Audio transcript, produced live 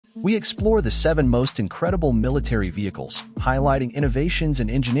We explore the 7 most incredible military vehicles, highlighting innovations and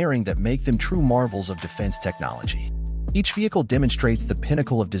engineering that make them true marvels of defense technology. Each vehicle demonstrates the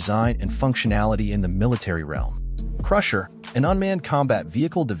pinnacle of design and functionality in the military realm. Crusher, an unmanned combat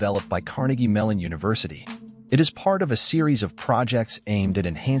vehicle developed by Carnegie Mellon University. It is part of a series of projects aimed at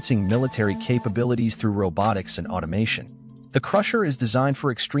enhancing military capabilities through robotics and automation. The Crusher is designed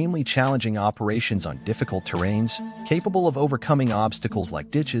for extremely challenging operations on difficult terrains, capable of overcoming obstacles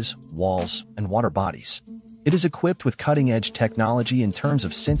like ditches, walls, and water bodies. It is equipped with cutting-edge technology in terms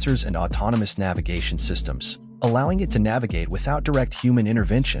of sensors and autonomous navigation systems, allowing it to navigate without direct human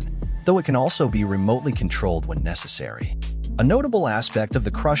intervention, though it can also be remotely controlled when necessary. A notable aspect of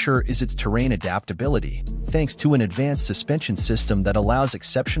the Crusher is its terrain adaptability, thanks to an advanced suspension system that allows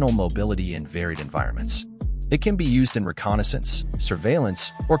exceptional mobility in varied environments. It can be used in reconnaissance,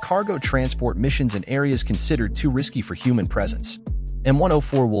 surveillance, or cargo transport missions in areas considered too risky for human presence.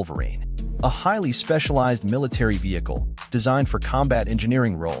 M104 Wolverine, a highly specialized military vehicle designed for combat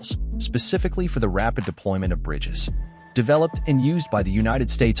engineering roles, specifically for the rapid deployment of bridges. Developed and used by the United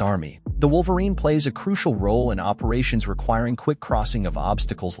States Army, the Wolverine plays a crucial role in operations requiring quick crossing of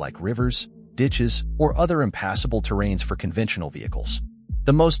obstacles like rivers, ditches, or other impassable terrains for conventional vehicles.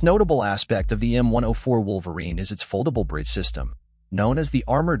 The most notable aspect of the M104 Wolverine is its foldable bridge system, known as the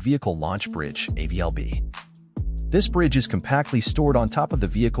Armored Vehicle Launch Bridge (AVLB). This bridge is compactly stored on top of the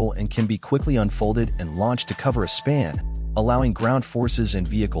vehicle and can be quickly unfolded and launched to cover a span, allowing ground forces and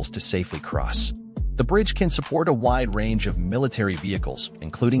vehicles to safely cross. The bridge can support a wide range of military vehicles,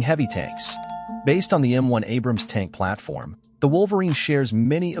 including heavy tanks. Based on the M1 Abrams tank platform, the Wolverine shares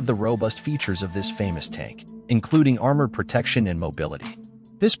many of the robust features of this famous tank, including armored protection and mobility.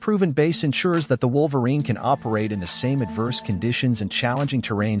 This proven base ensures that the Wolverine can operate in the same adverse conditions and challenging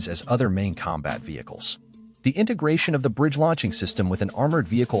terrains as other main combat vehicles. The integration of the bridge launching system with an armored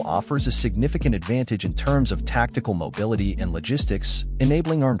vehicle offers a significant advantage in terms of tactical mobility and logistics,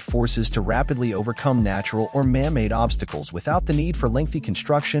 enabling armed forces to rapidly overcome natural or man-made obstacles without the need for lengthy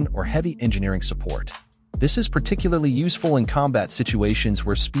construction or heavy engineering support. This is particularly useful in combat situations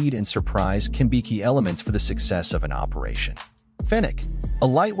where speed and surprise can be key elements for the success of an operation. Fennec, a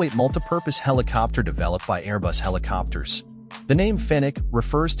lightweight multipurpose helicopter developed by Airbus Helicopters. The name Fennec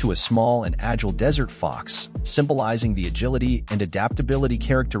refers to a small and agile desert fox, symbolizing the agility and adaptability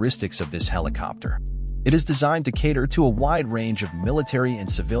characteristics of this helicopter. It is designed to cater to a wide range of military and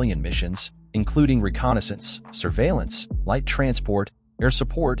civilian missions, including reconnaissance, surveillance, light transport, air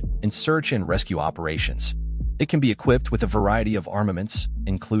support, and search and rescue operations. It can be equipped with a variety of armaments,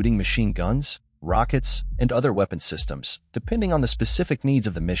 including machine guns, rockets, and other weapon systems, depending on the specific needs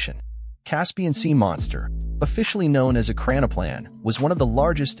of the mission. Caspian Sea Monster, officially known as a Kranaplan, was one of the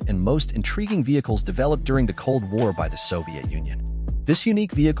largest and most intriguing vehicles developed during the Cold War by the Soviet Union. This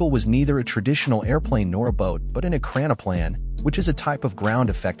unique vehicle was neither a traditional airplane nor a boat, but an Kranaplan, which is a type of ground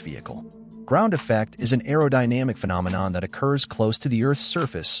effect vehicle. Ground effect is an aerodynamic phenomenon that occurs close to the Earth's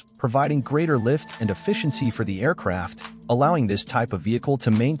surface, providing greater lift and efficiency for the aircraft, allowing this type of vehicle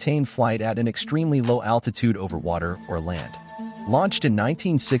to maintain flight at an extremely low altitude over water or land. Launched in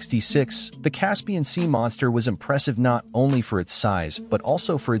 1966, the Caspian Sea Monster was impressive not only for its size but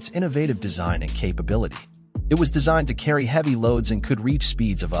also for its innovative design and capability. It was designed to carry heavy loads and could reach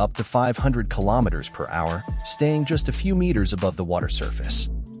speeds of up to 500 kilometers per hour, staying just a few meters above the water surface.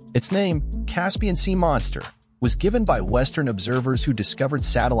 Its name, Caspian Sea Monster, was given by Western observers who discovered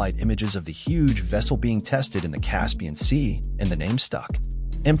satellite images of the huge vessel being tested in the Caspian Sea, and the name stuck.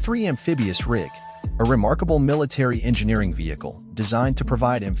 M3 Amphibious Rig, a remarkable military engineering vehicle designed to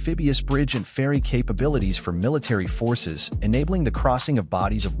provide amphibious bridge and ferry capabilities for military forces, enabling the crossing of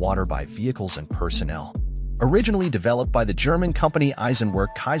bodies of water by vehicles and personnel. Originally developed by the German company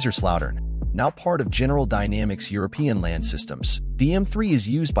Eisenwerk Kaiserslautern, now part of General Dynamics European Land Systems, the M3 is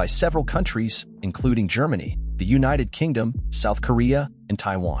used by several countries, including Germany, the United Kingdom, South Korea, and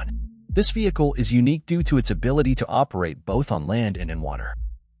Taiwan. This vehicle is unique due to its ability to operate both on land and in water.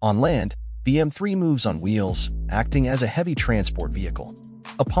 On land, the M3 moves on wheels, acting as a heavy transport vehicle.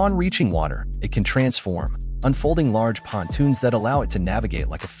 Upon reaching water, it can transform, unfolding large pontoons that allow it to navigate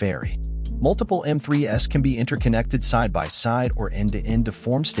like a ferry. Multiple M3s can be interconnected side by side or end-to-end to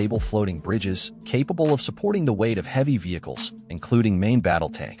form stable floating bridges, capable of supporting the weight of heavy vehicles, including main battle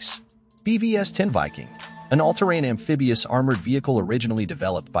tanks. BVS-10 Viking, an all-terrain amphibious armored vehicle originally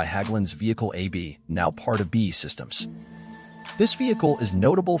developed by Hägglunds Vehicle AB, now part of BAE Systems. This vehicle is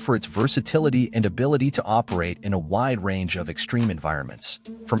notable for its versatility and ability to operate in a wide range of extreme environments,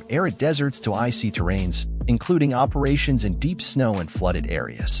 from arid deserts to icy terrains, including operations in deep snow and flooded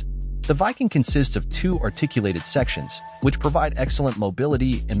areas. The Viking consists of two articulated sections, which provide excellent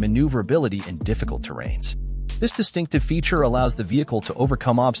mobility and maneuverability in difficult terrains. This distinctive feature allows the vehicle to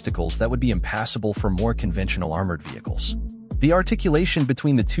overcome obstacles that would be impassable for more conventional armored vehicles. The articulation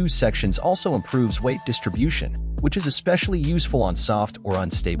between the two sections also improves weight distribution, which is especially useful on soft or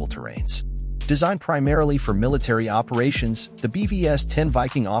unstable terrains. Designed primarily for military operations, the BvS-10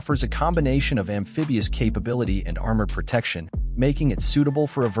 Viking offers a combination of amphibious capability and armored protection, making it suitable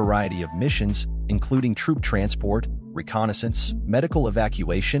for a variety of missions, including troop transport, reconnaissance, medical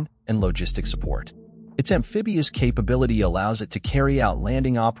evacuation, and logistic support. Its amphibious capability allows it to carry out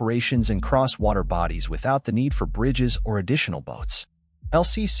landing operations and cross water bodies without the need for bridges or additional boats.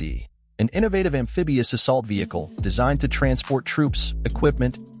 LCC, an innovative amphibious assault vehicle designed to transport troops,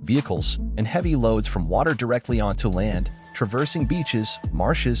 equipment, vehicles, and heavy loads from water directly onto land, traversing beaches,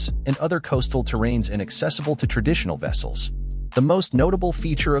 marshes, and other coastal terrains inaccessible to traditional vessels. The most notable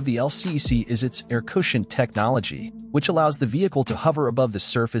feature of the LCC is its air cushion technology, which allows the vehicle to hover above the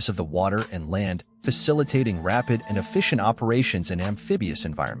surface of the water and land, facilitating rapid and efficient operations in amphibious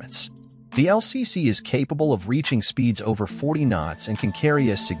environments. The LCC is capable of reaching speeds over 40 knots and can carry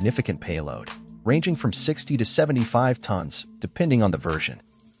a significant payload, ranging from 60 to 75 tons, depending on the version.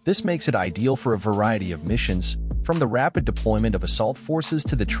 This makes it ideal for a variety of missions, from the rapid deployment of assault forces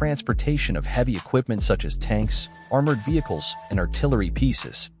to the transportation of heavy equipment such as tanks, armored vehicles, and artillery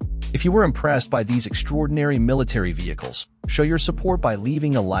pieces. If you were impressed by these extraordinary military vehicles, show your support by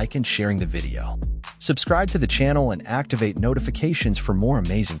leaving a like and sharing the video. Subscribe to the channel and activate notifications for more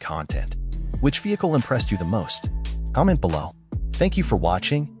amazing content. Which vehicle impressed you the most? Comment below. Thank you for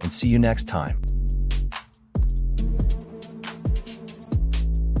watching, and see you next time.